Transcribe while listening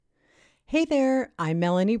Hey there, I'm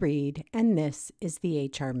Melanie Reed, and this is the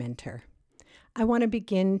HR Mentor. I want to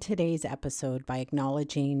begin today's episode by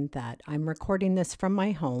acknowledging that I'm recording this from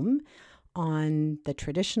my home on the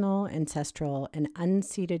traditional, ancestral, and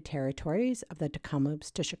unceded territories of the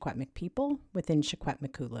Tecumseh to Secwepemc people within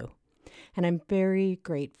Secwepemcúlecw. And I'm very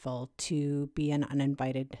grateful to be an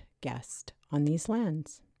uninvited guest on these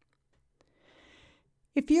lands.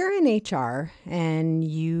 If you're in HR and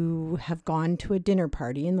you have gone to a dinner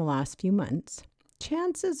party in the last few months,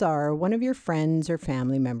 chances are one of your friends or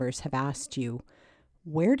family members have asked you,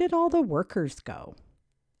 where did all the workers go?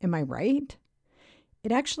 Am I right?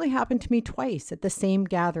 It actually happened to me twice at the same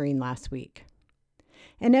gathering last week.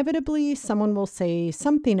 Inevitably, someone will say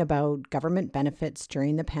something about government benefits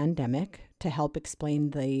during the pandemic to help explain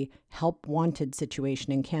the help wanted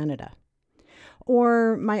situation in Canada.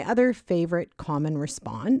 Or my other favorite common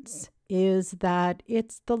response is that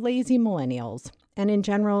it's the lazy millennials and in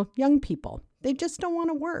general, young people. They just don't want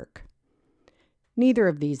to work. Neither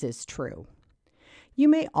of these is true. You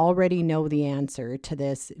may already know the answer to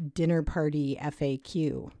this dinner party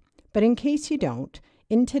FAQ, but in case you don't,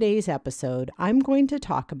 in today's episode, I'm going to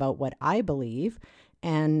talk about what I believe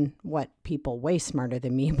and what people way smarter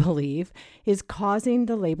than me believe is causing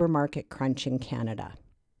the labor market crunch in Canada.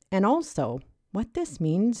 And also, what this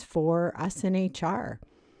means for us in HR.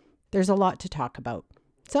 There's a lot to talk about.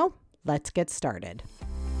 So let's get started.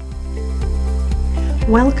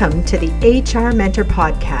 Welcome to the HR Mentor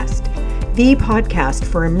Podcast, the podcast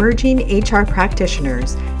for emerging HR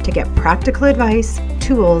practitioners to get practical advice,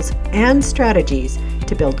 tools, and strategies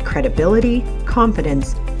to build credibility,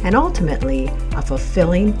 confidence, and ultimately a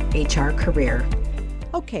fulfilling HR career.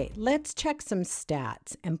 Okay, let's check some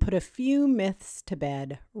stats and put a few myths to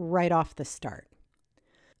bed right off the start.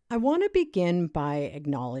 I want to begin by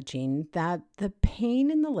acknowledging that the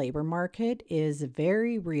pain in the labor market is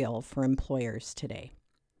very real for employers today.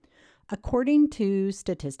 According to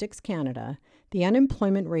Statistics Canada, the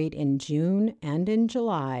unemployment rate in June and in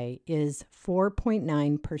July is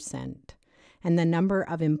 4.9%. And the number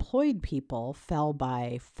of employed people fell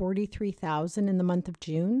by 43,000 in the month of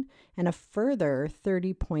June and a further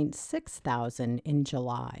 30,600 in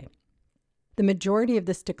July. The majority of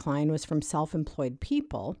this decline was from self-employed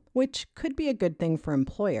people, which could be a good thing for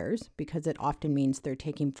employers because it often means they're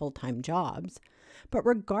taking full-time jobs. But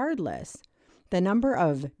regardless, the number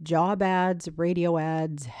of job ads, radio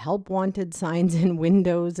ads, help wanted signs in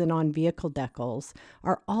windows and on vehicle decals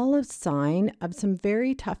are all a sign of some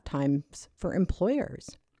very tough times for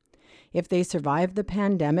employers. If they survived the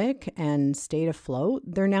pandemic and stayed afloat,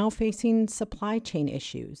 they're now facing supply chain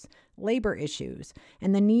issues, labor issues,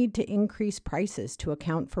 and the need to increase prices to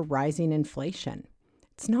account for rising inflation.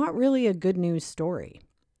 It's not really a good news story.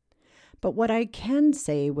 But what I can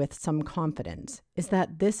say with some confidence is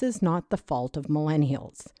that this is not the fault of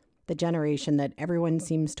millennials, the generation that everyone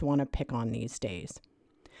seems to want to pick on these days.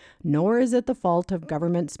 Nor is it the fault of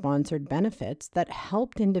government-sponsored benefits that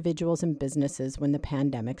helped individuals and businesses when the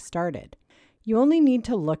pandemic started. You only need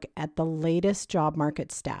to look at the latest job market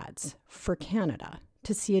stats for Canada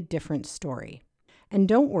to see a different story. And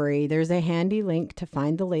don't worry, there's a handy link to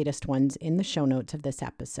find the latest ones in the show notes of this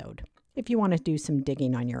episode, if you want to do some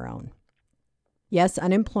digging on your own. Yes,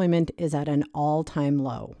 unemployment is at an all-time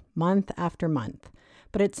low, month after month,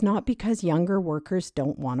 but it's not because younger workers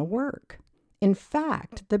don't want to work. In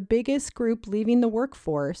fact, the biggest group leaving the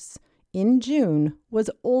workforce in June was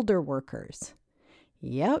older workers.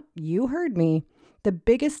 Yep, you heard me. The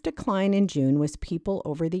biggest decline in June was people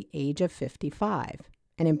over the age of 55,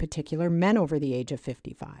 and in particular, men over the age of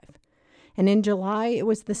 55. And in July, it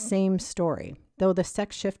was the same story, though the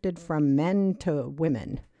sex shifted from men to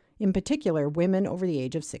women, in particular, women over the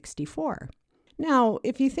age of 64. Now,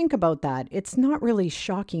 if you think about that, it's not really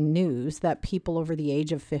shocking news that people over the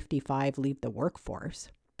age of 55 leave the workforce,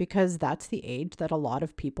 because that's the age that a lot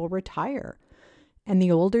of people retire. And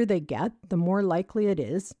the older they get, the more likely it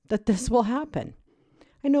is that this will happen.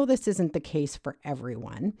 I know this isn't the case for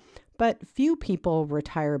everyone, but few people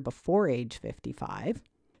retire before age 55.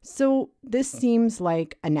 So this seems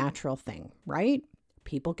like a natural thing, right?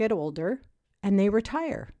 People get older and they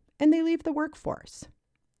retire and they leave the workforce.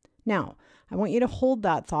 Now, I want you to hold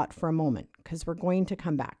that thought for a moment because we're going to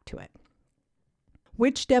come back to it.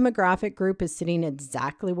 Which demographic group is sitting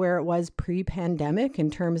exactly where it was pre-pandemic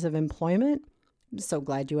in terms of employment? I'm so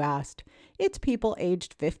glad you asked. It's people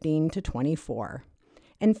aged 15 to 24.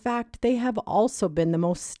 In fact, they have also been the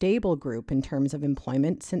most stable group in terms of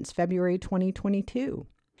employment since February 2022.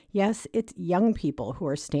 Yes, it's young people who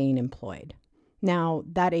are staying employed. Now,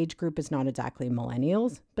 that age group is not exactly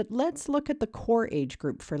millennials, but let's look at the core age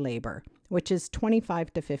group for labor, which is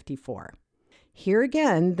 25 to 54. Here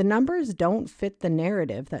again, the numbers don't fit the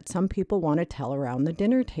narrative that some people want to tell around the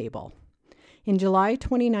dinner table. In July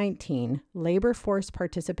 2019, labor force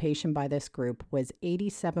participation by this group was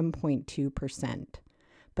 87.2%.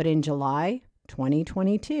 But in July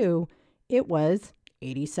 2022, it was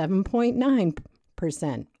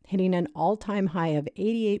 87.9%, hitting an all-time high of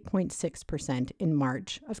 88.6% in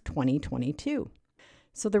March of 2022.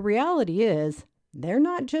 So the reality is, they're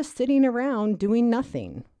not just sitting around doing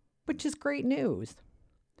nothing, which is great news.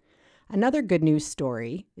 Another good news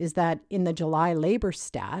story is that in the July labor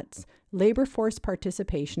stats, labor force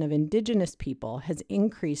participation of Indigenous people has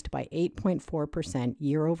increased by 8.4%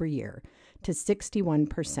 year over year to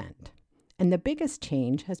 61%. And the biggest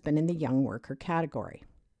change has been in the young worker category.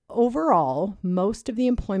 Overall, most of the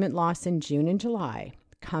employment loss in June and July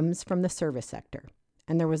comes from the service sector,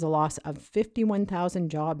 and there was a loss of 51,000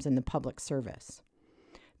 jobs in the public service.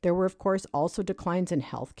 There were, of course, also declines in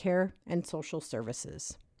healthcare and social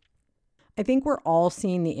services. I think we're all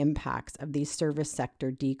seeing the impacts of these service sector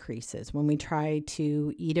decreases when we try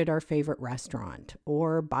to eat at our favorite restaurant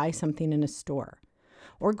or buy something in a store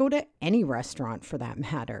or go to any restaurant for that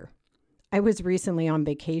matter. I was recently on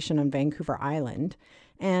vacation on Vancouver Island,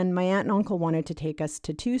 and my aunt and uncle wanted to take us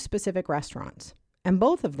to 2 specific restaurants, and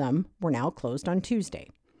both of them were now closed on Tuesday.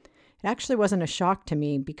 It actually wasn't a shock to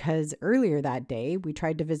me because earlier that day we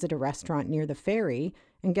tried to visit a restaurant near the ferry,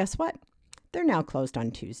 and guess what? They're now closed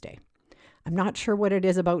on Tuesday. I'm not sure what it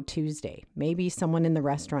is about Tuesday. Maybe someone in the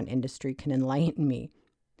restaurant industry can enlighten me.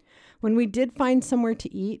 When we did find somewhere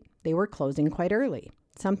to eat, they were closing quite early,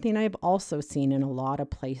 something I've also seen in a lot of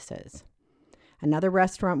places. Another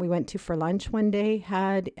restaurant we went to for lunch one day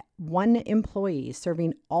had 1 employee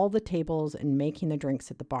serving all the tables and making the drinks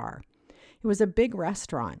at the bar. It was a big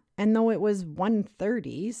restaurant, and though it was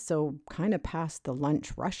 1:30, so kind of past the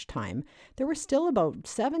lunch rush time, there were still about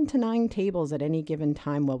 7 to 9 tables at any given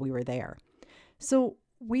time while we were there. So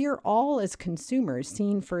we are all, as consumers,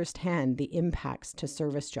 seeing firsthand the impacts to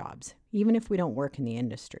service jobs, even if we don't work in the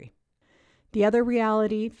industry. The other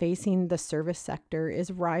reality facing the service sector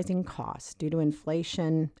is rising costs due to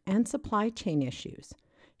inflation and supply chain issues.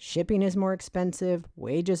 Shipping is more expensive,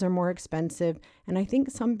 wages are more expensive, and I think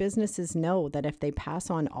some businesses know that if they pass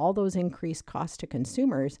on all those increased costs to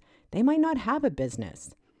consumers, they might not have a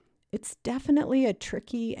business. It's definitely a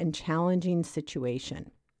tricky and challenging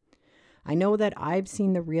situation. I know that I've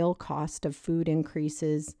seen the real cost of food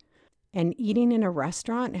increases, and eating in a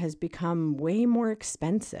restaurant has become way more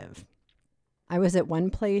expensive. I was at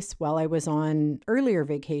one place while I was on earlier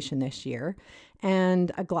vacation this year,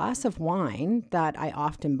 and a glass of wine that I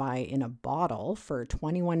often buy in a bottle for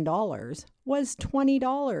 $21 was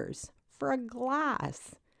 $20 for a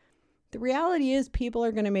glass. The reality is people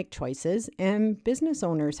are going to make choices, and business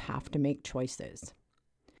owners have to make choices.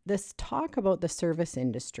 This talk about the service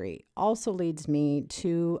industry also leads me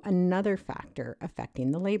to another factor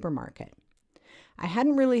affecting the labor market. I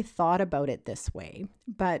hadn't really thought about it this way,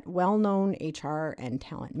 but well-known HR and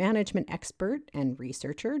talent management expert and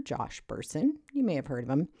researcher Josh Bersin, you may have heard of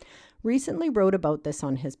him, recently wrote about this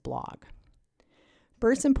on his blog.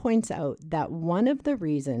 Bersin points out that one of the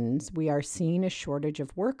reasons we are seeing a shortage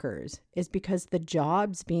of workers is because the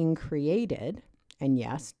jobs being created, and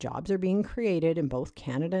yes, jobs are being created in both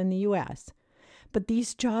Canada and the US, but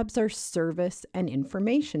these jobs are service and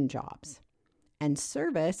information jobs. And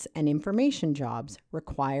service and information jobs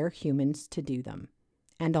require humans to do them,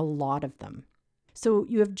 and a lot of them. So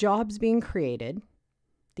you have jobs being created.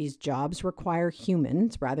 These jobs require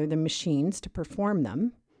humans rather than machines to perform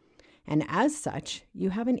them. And as such, you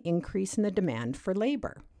have an increase in the demand for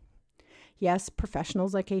labor. Yes,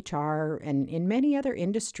 professionals like HR and in many other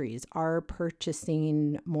industries are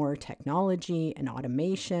purchasing more technology and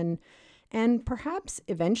automation. And perhaps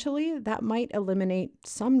eventually that might eliminate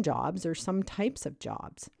some jobs or some types of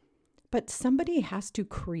jobs. But somebody has to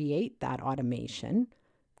create that automation,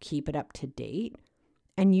 keep it up to date,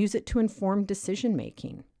 and use it to inform decision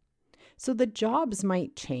making. So the jobs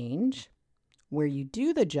might change, where you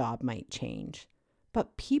do the job might change,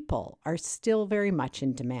 but people are still very much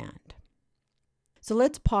in demand. So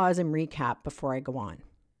let's pause and recap before I go on.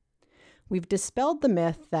 We've dispelled the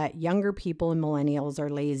myth that younger people and millennials are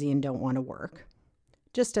lazy and don't want to work.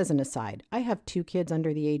 Just as an aside, I have 2 kids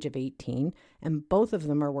under the age of 18, and both of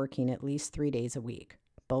them are working at least 3 days a week,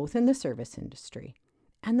 both in the service industry,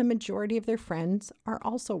 and the majority of their friends are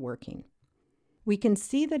also working. We can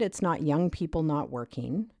see that it's not young people not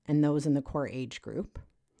working and those in the core age group.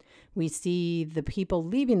 We see the people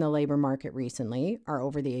leaving the labor market recently are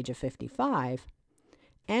over the age of 55,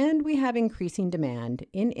 And we have increasing demand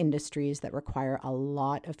in industries that require a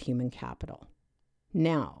lot of human capital.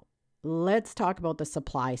 Now, let's talk about the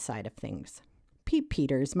supply side of things. Pete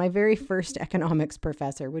Peters, my very first economics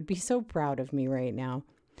professor, would be so proud of me right now.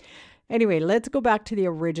 Anyway, let's go back to the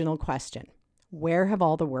original question. Where have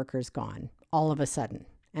all the workers gone all of a sudden?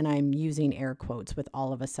 And I'm using air quotes with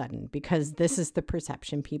all of a sudden because this is the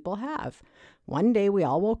perception people have. One day we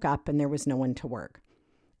all woke up and there was no one to work.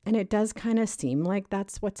 And it does kind of seem like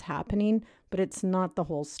that's what's happening, but it's not the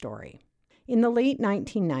whole story. In the late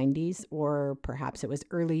 1990s, or perhaps it was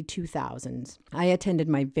early 2000s, I attended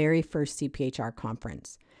my very first CPHR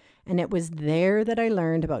conference. And it was there that I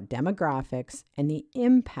learned about demographics and the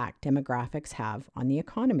impact demographics have on the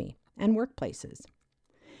economy and workplaces.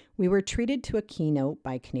 We were treated to a keynote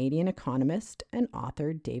by Canadian economist and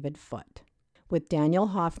author David Foote. With Daniel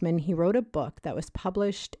Hoffman, he wrote a book that was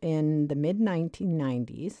published in the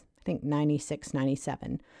mid-1990s, I think 96,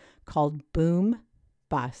 97, called Boom,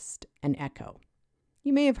 Bust, and Echo.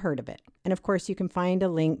 You may have heard of it. And of course, you can find a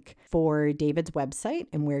link for David's website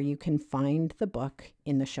and where you can find the book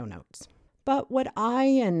in the show notes. But what I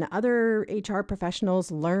and other HR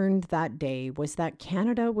professionals learned that day was that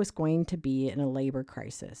Canada was going to be in a labor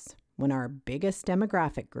crisis when our biggest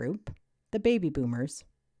demographic group, the baby boomers,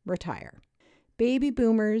 retire. Baby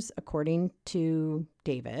boomers, according to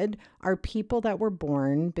David, are people that were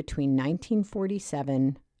born between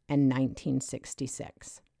 1947 and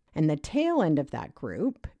 1966. And the tail end of that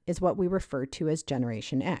group is what we refer to as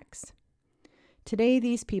Generation X. Today,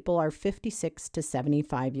 these people are 56 to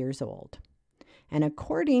 75 years old. And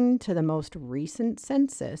according to the most recent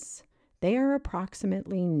census, they are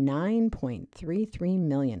approximately 9.33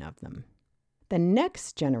 million of them. The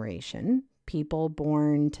next generation, people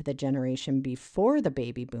born to the generation before the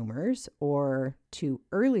baby boomers or to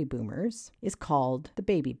early boomers, is called the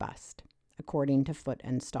baby bust, according to Foote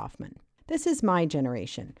and Stoffman. This is my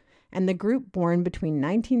generation, and the group born between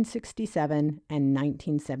 1967 and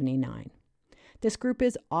 1979. This group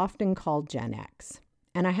is often called Gen X.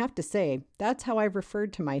 And I have to say, that's how I've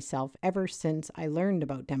referred to myself ever since I learned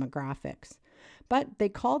about demographics. But they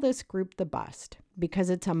call this group the bust because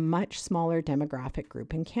it's a much smaller demographic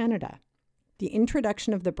group in Canada. The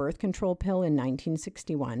introduction of the birth control pill in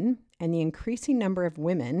 1961 and the increasing number of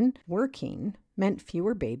women working meant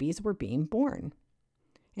fewer babies were being born.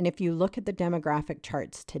 And if you look at the demographic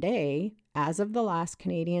charts today, as of the last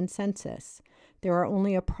Canadian census, there are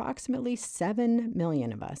only approximately 7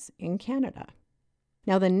 million of us in Canada.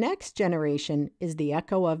 Now, the next generation is the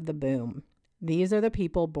echo of the boom. These are the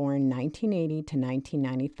people born 1980 to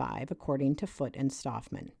 1995, according to Foote and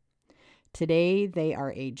Stoffman. Today, they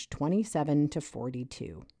are aged 27 to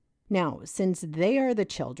 42. Now, since they are the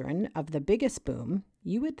children of the biggest boom,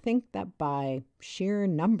 you would think that by sheer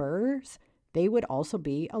numbers, they would also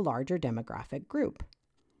be a larger demographic group.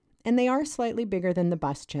 And they are slightly bigger than the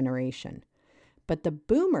bust generation. But the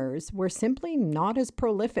boomers were simply not as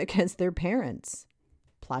prolific as their parents.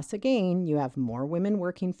 Plus, again, you have more women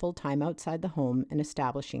working full-time outside the home and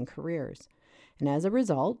establishing careers. And as a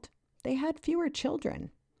result, they had fewer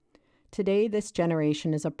children. Today, this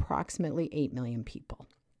generation is approximately 8 million people.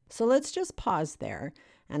 So let's just pause there,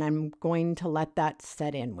 and I'm going to let that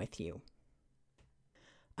set in with you.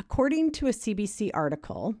 According to a CBC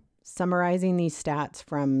article summarizing these stats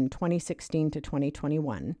from 2016 to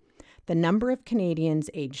 2021, the number of Canadians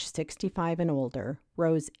aged 65 and older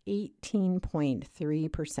rose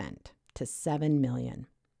 18.3% to 7 million.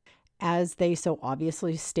 As they so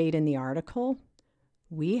obviously state in the article,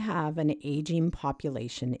 we have an aging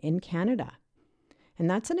population in Canada. And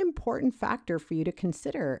that's an important factor for you to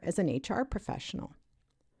consider as an HR professional.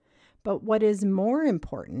 But what is more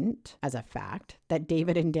important as a fact that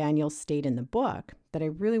David and Daniel state in the book that I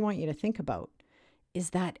really want you to think about is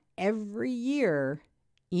that every year,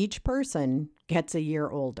 each person gets a year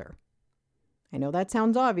older. I know that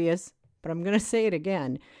sounds obvious, but I'm going to say it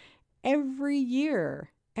again. Every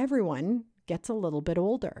year, everyone gets a little bit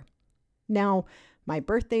older. Now, my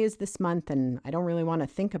birthday is this month, and I don't really want to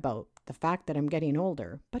think about the fact that I'm getting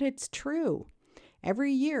older, but it's true.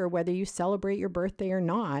 Every year, whether you celebrate your birthday or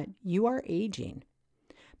not, you are aging.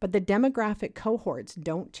 But the demographic cohorts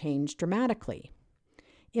don't change dramatically.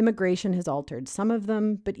 Immigration has altered some of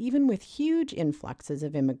them, but even with huge influxes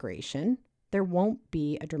of immigration, there won't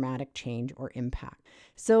be a dramatic change or impact.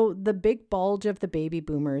 So the big bulge of the baby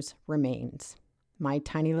boomers remains. My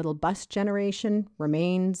tiny little bust generation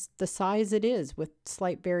remains the size it is with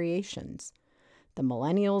slight variations. The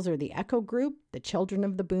millennials or the echo group, the children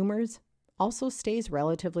of the boomers, also stays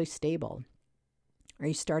relatively stable. Are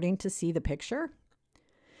you starting to see the picture?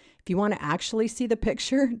 If you want to actually see the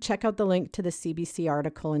picture, check out the link to the CBC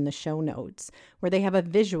article in the show notes, where they have a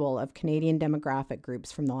visual of Canadian demographic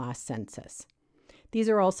groups from the last census. These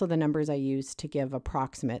are also the numbers I used to give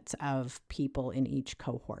approximates of people in each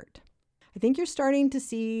cohort. I think you're starting to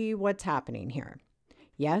see what's happening here.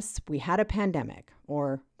 Yes, we had a pandemic,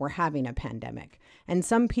 or we're having a pandemic, and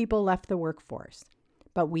some people left the workforce.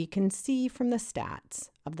 But we can see from the stats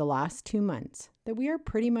of the last 2 months that we are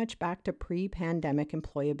pretty much back to pre-pandemic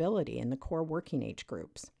employability in the core working age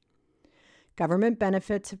groups. Government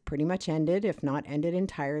benefits have pretty much ended, if not ended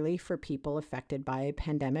entirely, for people affected by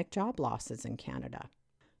pandemic job losses in Canada.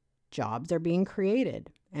 Jobs are being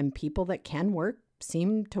created, and people that can work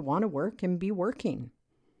seem to want to work and be working.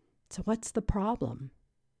 So what's the problem?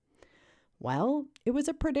 Well, it was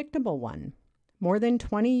a predictable one. More than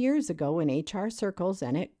 20 years ago in HR circles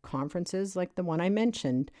and at conferences like the one I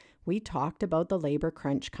mentioned, we talked about the labor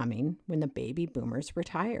crunch coming when the baby boomers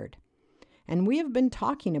retired. And we have been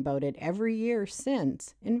talking about it every year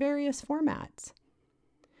since in various formats.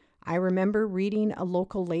 I remember reading a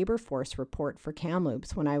local labor force report for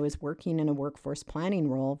Kamloops when I was working in a workforce planning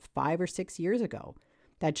role 5 or 6 years ago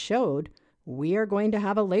that showed we are going to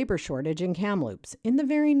have a labor shortage in Kamloops in the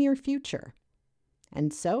very near future.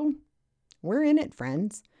 And so, we're in it,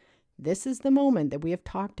 friends. This is the moment that we have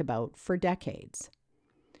talked about for decades.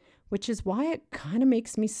 Which is why it kind of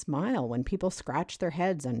makes me smile when people scratch their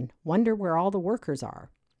heads and wonder where all the workers are.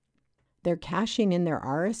 They're cashing in their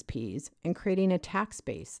RSPs and creating a tax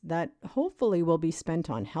base that hopefully will be spent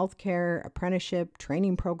on healthcare, apprenticeship,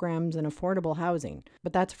 training programs, and affordable housing.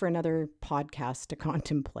 But that's for another podcast to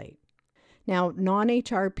contemplate. Now,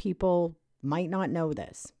 non-HR people might not know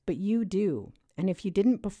this, but you do. And if you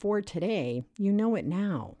didn't before today, you know it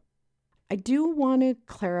now. I do want to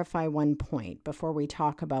clarify one point before we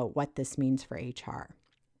talk about what this means for HR.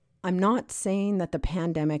 I'm not saying that the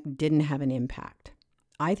pandemic didn't have an impact.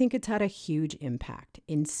 I think it's had a huge impact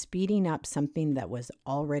in speeding up something that was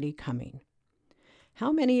already coming.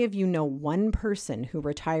 How many of you know one person who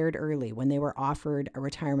retired early when they were offered a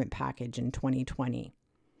retirement package in 2020?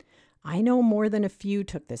 I know more than a few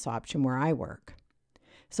took this option where I work.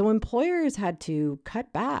 So employers had to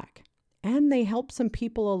cut back, and they helped some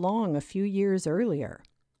people along a few years earlier.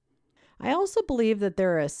 I also believe that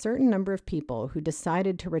there are a certain number of people who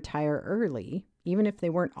decided to retire early, even if they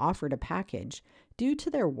weren't offered a package, due to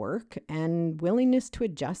their work and willingness to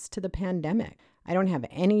adjust to the pandemic. I don't have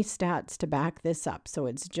any stats to back this up, so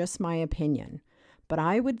it's just my opinion. But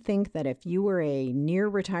I would think that if you were a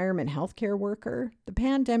near-retirement healthcare worker, the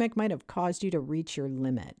pandemic might have caused you to reach your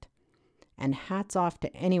limit. And hats off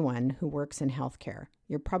to anyone who works in healthcare.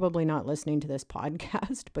 You're probably not listening to this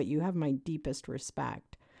podcast, but you have my deepest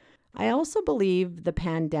respect. I also believe the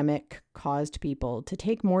pandemic caused people to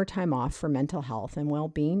take more time off for mental health and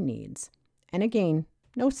well-being needs. And again,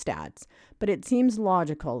 no stats, but it seems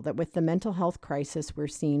logical that with the mental health crisis we're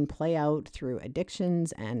seeing play out through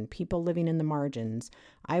addictions and people living in the margins,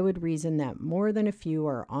 I would reason that more than a few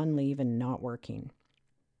are on leave and not working.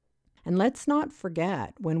 And let's not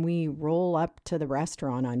forget when we roll up to the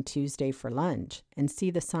restaurant on Tuesday for lunch and see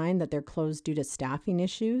the sign that they're closed due to staffing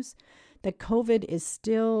issues, that COVID is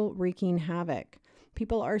still wreaking havoc.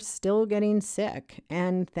 People are still getting sick.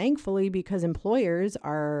 And thankfully, because employers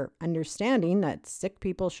are understanding that sick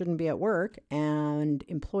people shouldn't be at work and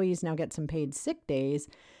employees now get some paid sick days,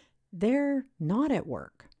 they're not at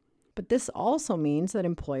work. But this also means that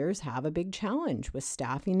employers have a big challenge with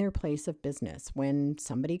staffing their place of business when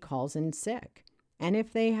somebody calls in sick. And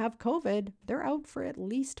if they have COVID, they're out for at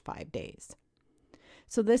least 5 days.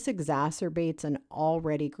 So this exacerbates an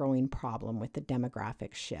already growing problem with the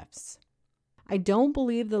demographic shifts. I don't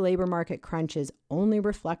believe the labor market crunch is only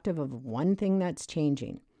reflective of one thing that's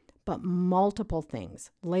changing, but multiple things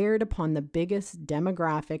layered upon the biggest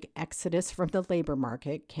demographic exodus from the labor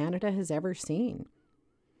market Canada has ever seen.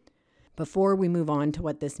 Before we move on to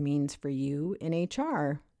what this means for you in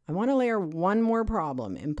HR, I want to layer one more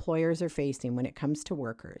problem employers are facing when it comes to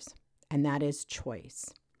workers, and that is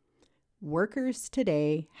choice. Workers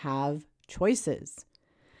today have choices.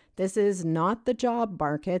 This is not the job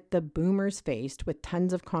market the boomers faced with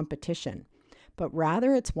tons of competition, but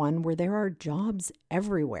rather it's one where there are jobs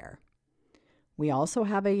everywhere. We also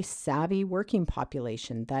have a savvy working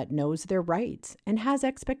population that knows their rights and has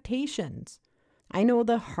expectations. I know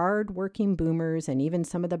the hard-working boomers and even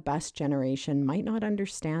some of the best generation might not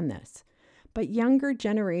understand this, but younger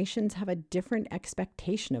generations have a different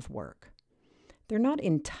expectation of work. They're not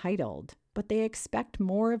entitled, but they expect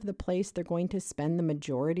more of the place they're going to spend the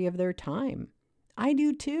majority of their time. I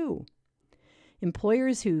do too.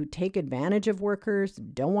 Employers who take advantage of workers,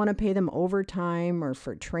 don't want to pay them overtime or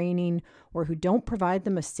for training, or who don't provide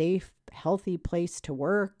them a safe, healthy place to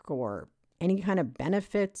work or any kind of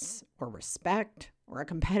benefits or respect or a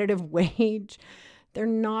competitive wage, they're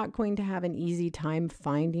not going to have an easy time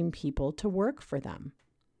finding people to work for them.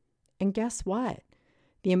 And guess what?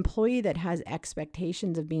 The employee that has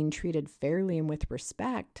expectations of being treated fairly and with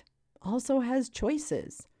respect also has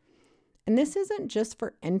choices. And this isn't just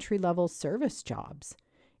for entry-level service jobs.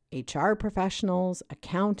 HR professionals,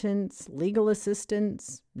 accountants, legal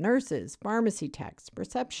assistants, nurses, pharmacy techs,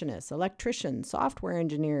 receptionists, electricians, software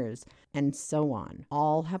engineers, and so on,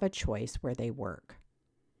 all have a choice where they work.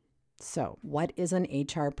 So, what is an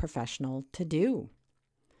HR professional to do?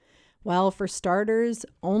 Well, for starters,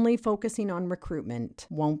 only focusing on recruitment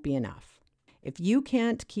won't be enough. If you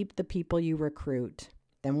can't keep the people you recruit,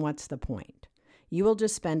 then what's the point? You will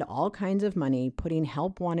just spend all kinds of money putting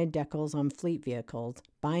help-wanted decals on fleet vehicles,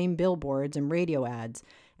 buying billboards and radio ads,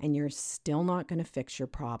 and you're still not going to fix your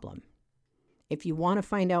problem. If you want to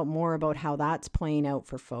find out more about how that's playing out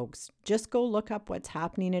for folks, just go look up what's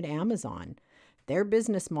happening at Amazon. Their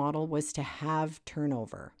business model was to have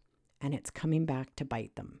turnover, and it's coming back to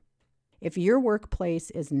bite them. If your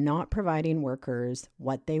workplace is not providing workers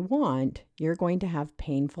what they want, you're going to have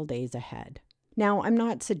painful days ahead. Now, I'm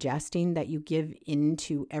not suggesting that you give in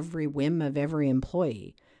to every whim of every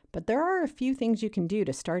employee, but there are a few things you can do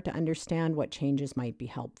to start to understand what changes might be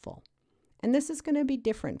helpful. And this is going to be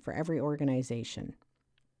different for every organization.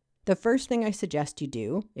 The first thing I suggest you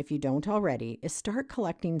do, if you don't already, is start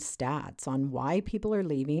collecting stats on why people are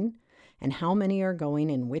leaving and how many are going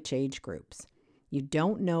in which age groups. You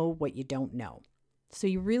don't know what you don't know, so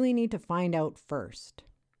you really need to find out first.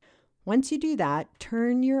 Once you do that,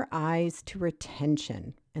 turn your eyes to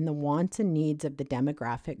retention and the wants and needs of the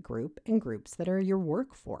demographic group and groups that are your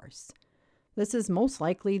workforce. This is most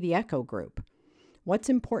likely the ECHO group. What's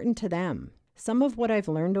important to them? Some of what I've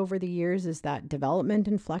learned over the years is that development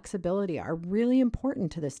and flexibility are really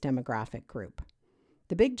important to this demographic group.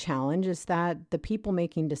 The big challenge is that the people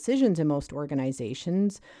making decisions in most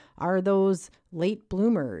organizations are those late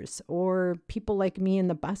bloomers or people like me in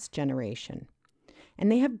the bus generation.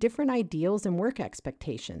 And they have different ideals and work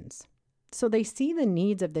expectations. So they see the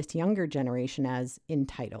needs of this younger generation as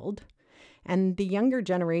entitled, and the younger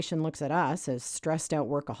generation looks at us as stressed out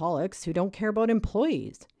workaholics who don't care about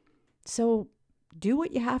employees. So do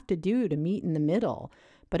what you have to do to meet in the middle,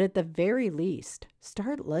 but at the very least,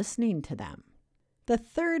 start listening to them. The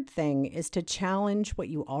third thing is to challenge what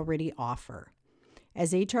you already offer.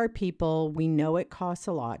 As HR people, we know it costs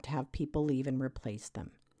a lot to have people leave and replace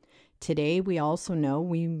them. Today, we also know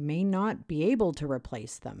we may not be able to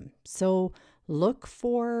replace them. So look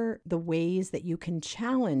for the ways that you can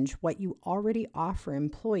challenge what you already offer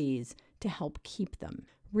employees to help keep them.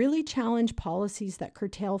 Really challenge policies that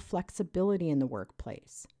curtail flexibility in the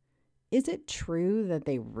workplace. Is it true that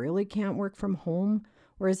they really can't work from home?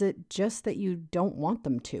 Or is it just that you don't want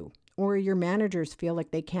them to? Or your managers feel like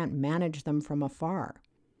they can't manage them from afar?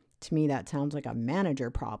 To me, that sounds like a manager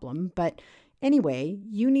problem, but anyway,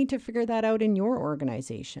 you need to figure that out in your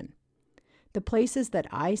organization. The places that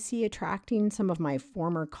I see attracting some of my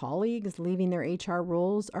former colleagues leaving their HR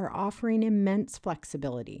roles are offering immense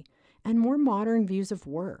flexibility and more modern views of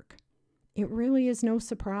work. It really is no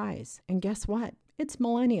surprise. And guess what? It's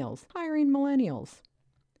millennials hiring millennials.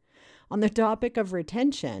 On the topic of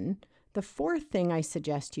retention, the fourth thing I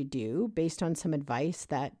suggest you do, based on some advice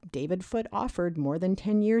that David Foote offered more than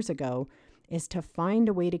 10 years ago, is to find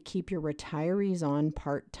a way to keep your retirees on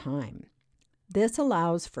part-time. This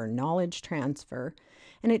allows for knowledge transfer,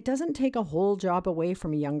 and it doesn't take a whole job away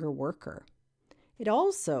from a younger worker. It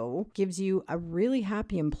also gives you a really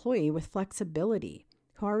happy employee with flexibility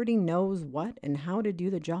who already knows what and how to do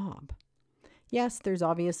the job. Yes, there's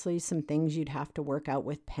obviously some things you'd have to work out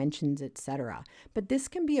with pensions, etc., but this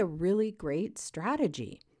can be a really great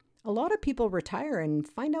strategy. A lot of people retire and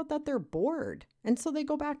find out that they're bored, and so they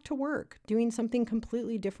go back to work, doing something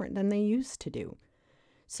completely different than they used to do.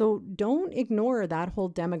 So don't ignore that whole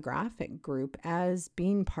demographic group as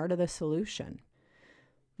being part of the solution.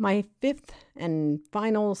 My fifth and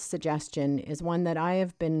final suggestion is one that I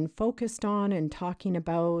have been focused on and talking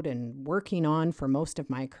about and working on for most of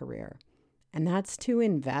my career, and that's to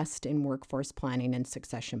invest in workforce planning and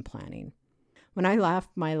succession planning. When I left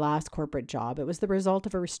my last corporate job, it was the result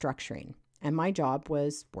of a restructuring, and my job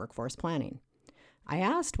was workforce planning. I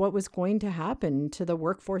asked what was going to happen to the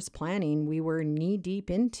workforce planning we were knee-deep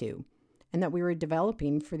into and that we were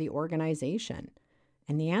developing for the organization.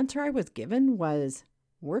 And the answer I was given was,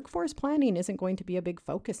 workforce planning isn't going to be a big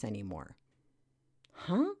focus anymore.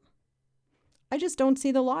 Huh? I just don't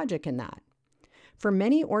see the logic in that. For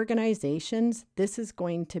many organizations, this is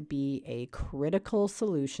going to be a critical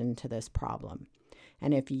solution to this problem.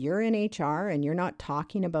 And if you're in HR and you're not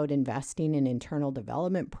talking about investing in internal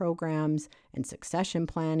development programs and succession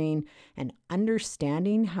planning and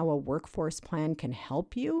understanding how a workforce plan can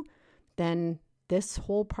help you, then this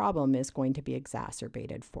whole problem is going to be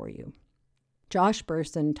exacerbated for you. Josh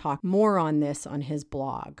Bersin talked more on this on his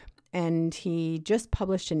blog, and he just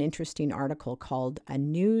published an interesting article called A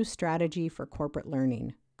New Strategy for Corporate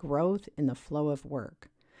Learning, Growth in the Flow of Work.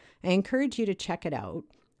 I encourage you to check it out,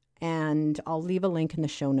 and I'll leave a link in the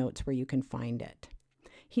show notes where you can find it.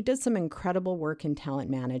 He does some incredible work in talent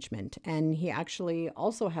management, and he actually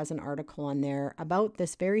also has an article on there about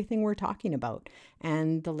this very thing we're talking about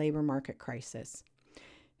and the labor market crisis.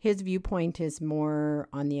 His viewpoint is more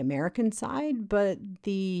on the American side, but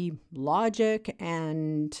the logic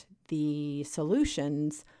and the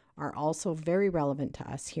solutions are also very relevant to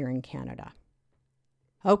us here in Canada.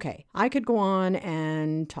 Okay, I could go on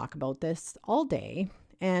and talk about this all day,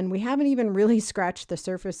 and we haven't even really scratched the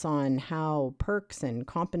surface on how perks and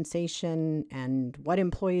compensation and what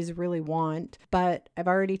employees really want, but I've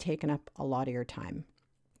already taken up a lot of your time.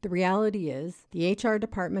 The reality is the HR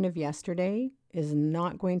department of yesterday is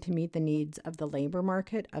not going to meet the needs of the labor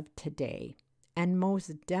market of today, and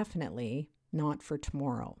most definitely not for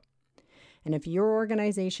tomorrow. And if your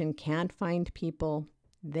organization can't find people,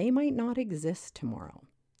 they might not exist tomorrow.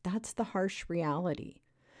 That's the harsh reality.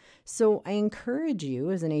 So I encourage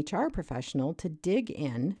you as an HR professional to dig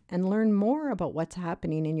in and learn more about what's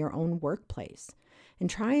happening in your own workplace and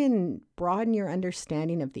try and broaden your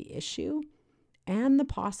understanding of the issue and the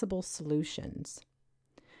possible solutions.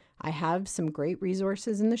 I have some great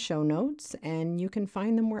resources in the show notes, and you can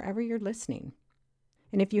find them wherever you're listening.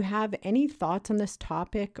 And if you have any thoughts on this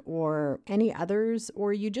topic or any others,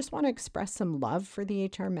 or you just want to express some love for the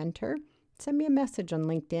HR Mentor, send me a message on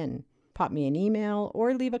LinkedIn, pop me an email,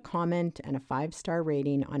 or leave a comment and a 5-star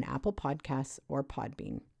rating on Apple Podcasts or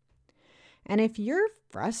Podbean. And if you're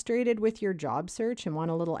frustrated with your job search and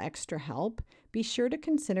want a little extra help, be sure to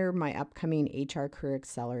consider my upcoming HR Career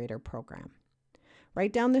Accelerator program.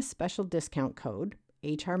 Write down this special discount code,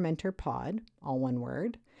 HR Mentor Pod, all one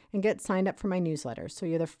word, and get signed up for my newsletter so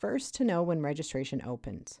you're the first to know when registration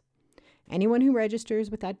opens. Anyone who registers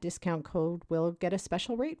with that discount code will get a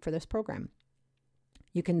special rate for this program.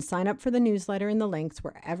 You can sign up for the newsletter in the links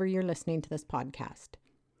wherever you're listening to this podcast.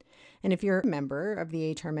 And if you're a member of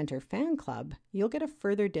the HR Mentor Fan Club, you'll get a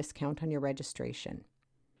further discount on your registration.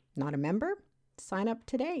 Not a member? Sign up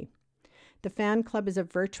today. The Fan Club is a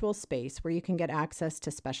virtual space where you can get access to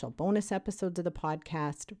special bonus episodes of the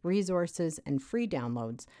podcast, resources, and free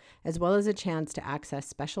downloads, as well as a chance to access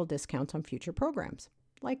special discounts on future programs,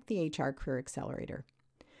 like the HR Career Accelerator.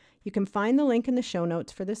 You can find the link in the show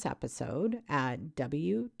notes for this episode at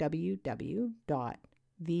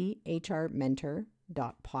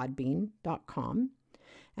www.thehrmentor.podbean.com,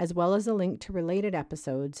 as well as a link to related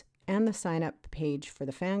episodes and the sign-up page for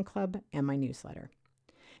the fan club and my newsletter.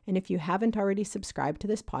 And if you haven't already subscribed to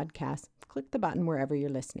this podcast, click the button wherever you're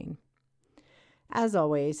listening. As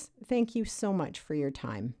always, thank you so much for your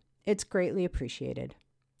time. It's greatly appreciated.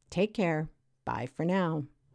 Take care. Bye for now.